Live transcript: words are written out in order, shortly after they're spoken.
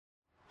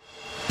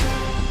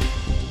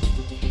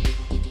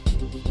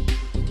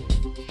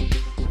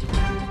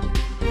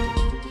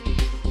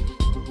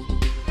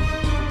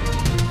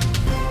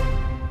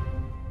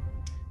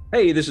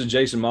Hey, this is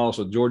Jason Moss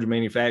with Georgia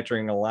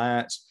Manufacturing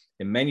Alliance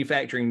and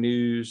Manufacturing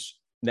News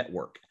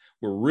Network.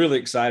 We're really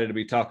excited to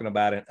be talking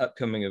about an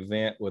upcoming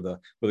event with a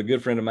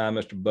good friend of mine,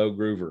 Mr. Bo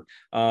Groover.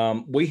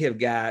 We have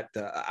got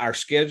our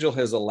schedule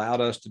has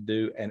allowed us to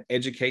do an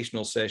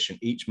educational session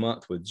each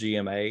month with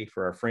GMA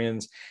for our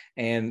friends,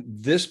 and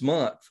this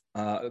month,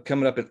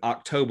 coming up in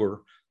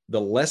October,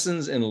 the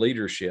lessons in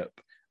leadership.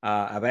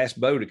 I've asked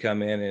Bo to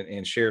come in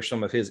and share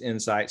some of his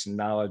insights and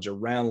knowledge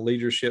around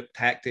leadership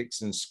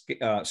tactics and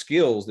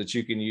skills that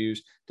you can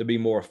use to be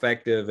more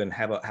effective and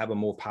have a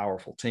more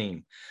powerful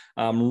team.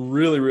 I'm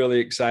really, really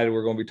excited.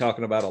 We're going to be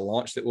talking about a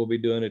launch that we'll be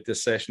doing at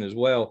this session as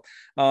well.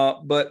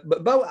 But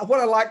Bo,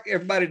 what I'd like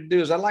everybody to do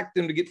is I'd like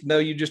them to get to know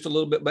you just a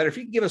little bit better. If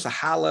you can give us a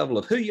high level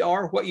of who you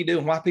are, what you do,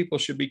 and why people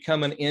should be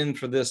coming in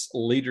for this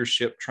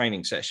leadership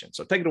training session.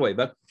 So take it away,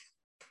 Bo.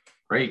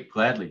 Great,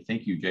 gladly.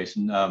 Thank you,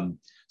 Jason.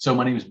 So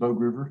my name is Bo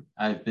Groover.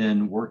 I've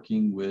been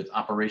working with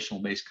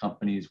operational-based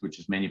companies, which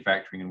is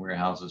manufacturing and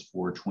warehouses,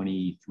 for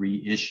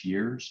 23-ish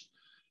years.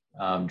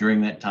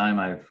 During that time,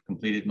 I've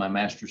completed my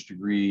master's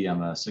degree.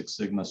 I'm a Six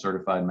Sigma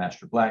certified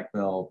master black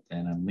belt,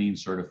 and I'm Lean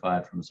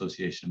certified from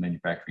Association of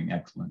Manufacturing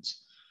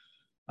Excellence.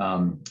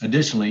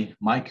 Additionally,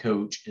 my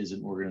coach is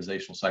an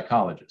organizational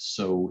psychologist.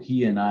 So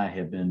he and I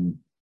have been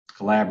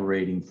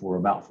collaborating for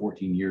about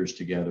 14 years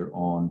together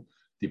on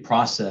the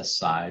process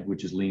side,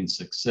 which is Lean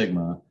Six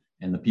Sigma,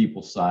 and the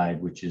people side,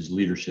 which is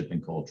leadership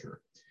and culture.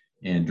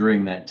 And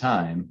during that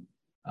time,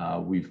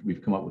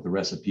 we've come up with a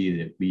recipe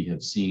that we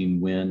have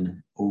seen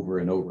win over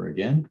and over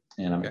again.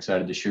 And I'm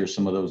excited to share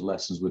some of those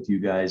lessons with you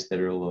guys that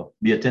will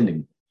be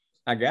attending.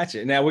 I got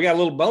you. Now we got a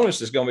little bonus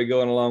that's going to be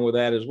going along with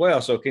that as well.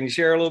 So can you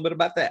share a little bit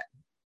about that?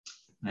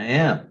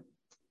 I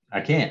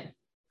can.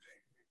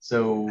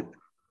 So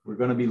we're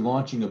going to be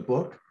launching a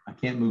book. I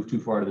can't move too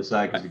far to the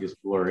side because it gets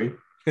blurry.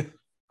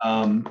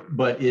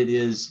 But it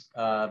is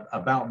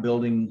about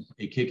building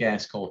a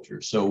kick-ass culture.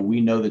 So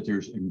we know that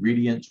there's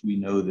ingredients. We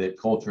know that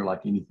culture,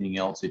 like anything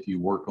else, if you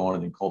work on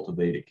it and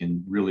cultivate it,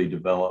 can really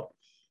develop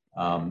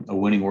a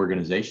winning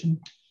organization.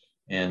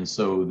 And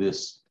so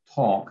this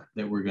talk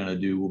that we're going to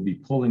do will be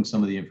pulling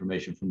some of the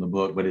information from the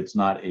book, but it's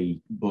not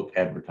a book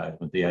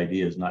advertisement. The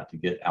idea is not to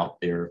get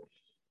out there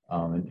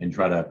and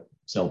try to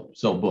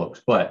sell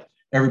books, but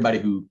everybody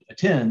who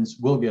attends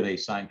will get a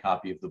signed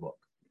copy of the book.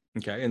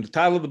 Okay. And the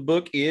title of the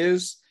book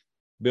is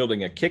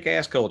Building a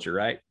Kick-Ass Culture,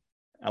 right?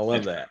 I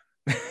love that.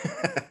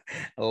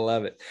 I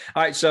love it.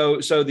 All right. So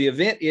the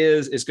event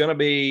it's going to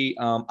be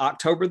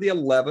October the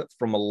 11th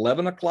from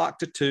 11 o'clock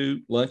to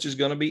 2. Lunch is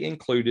going to be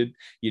included.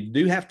 You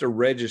do have to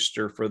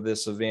register for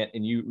this event,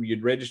 and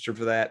you'd register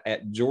for that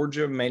at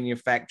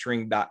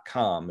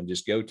georgiamanufacturing.com and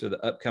just go to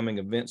the upcoming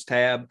events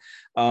tab.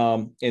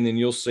 And then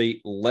you'll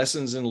see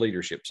lessons in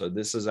leadership. So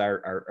this is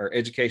our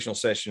educational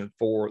session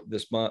for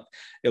this month.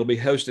 It'll be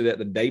hosted at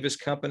the Davis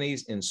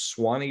Companies in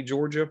Swanee,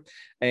 Georgia.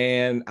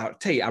 And I'll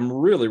tell you, I'm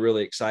really,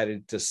 really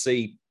excited to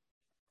see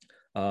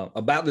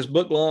about this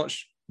book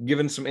launch,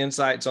 given some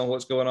insights on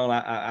what's going on.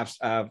 I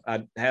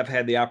have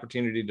had the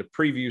opportunity to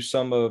preview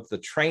some of the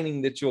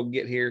training that you'll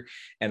get here,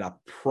 and I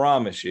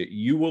promise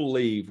you will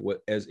leave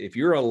as if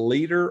you're a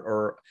leader,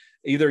 or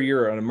either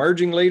you're an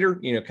emerging leader,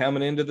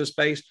 coming into the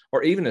space,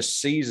 or even a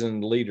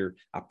seasoned leader.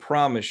 I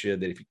promise you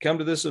that if you come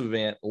to this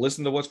event,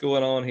 listen to what's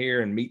going on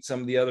here and meet some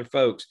of the other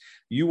folks,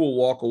 you will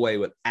walk away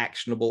with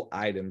actionable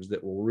items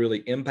that will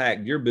really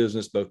impact your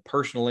business, both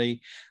personally,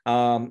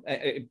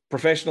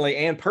 professionally,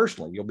 and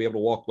personally. You'll be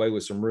able to walk away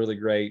with some really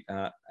great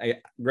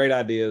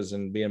ideas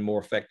and being more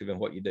effective in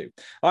what you do.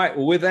 All right.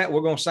 Well, with that,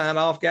 we're going to sign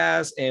off,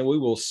 guys, and we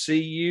will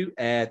see you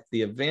at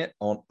the event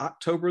on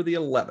October the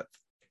 11th.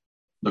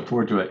 Look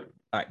forward to it.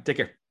 All right. Take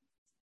care.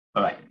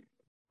 Bye-bye.